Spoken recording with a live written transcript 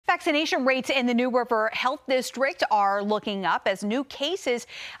Vaccination rates in the New River Health District are looking up as new cases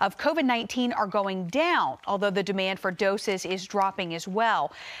of COVID-19 are going down, although the demand for doses is dropping as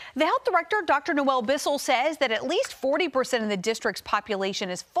well. The health director, Dr. Noel Bissell, says that at least 40% of the district's population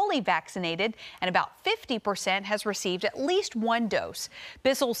is fully vaccinated and about 50% has received at least one dose.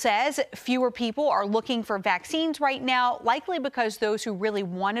 Bissell says fewer people are looking for vaccines right now, likely because those who really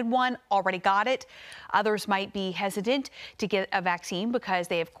wanted one already got it. Others might be hesitant to get a vaccine because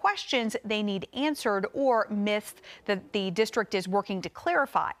they have questions they need answered or myths that the district is working to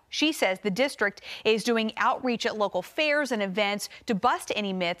clarify. She says the district is doing outreach at local fairs and events to bust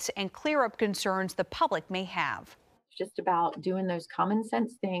any myths and clear up concerns the public may have. It's just about doing those common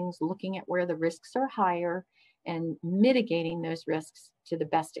sense things, looking at where the risks are higher and mitigating those risks to the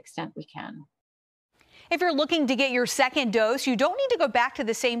best extent we can. If you're looking to get your second dose, you don't need to go back to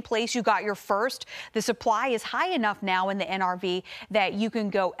the same place you got your first. The supply is high enough now in the NRV that you can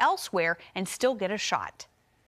go elsewhere and still get a shot.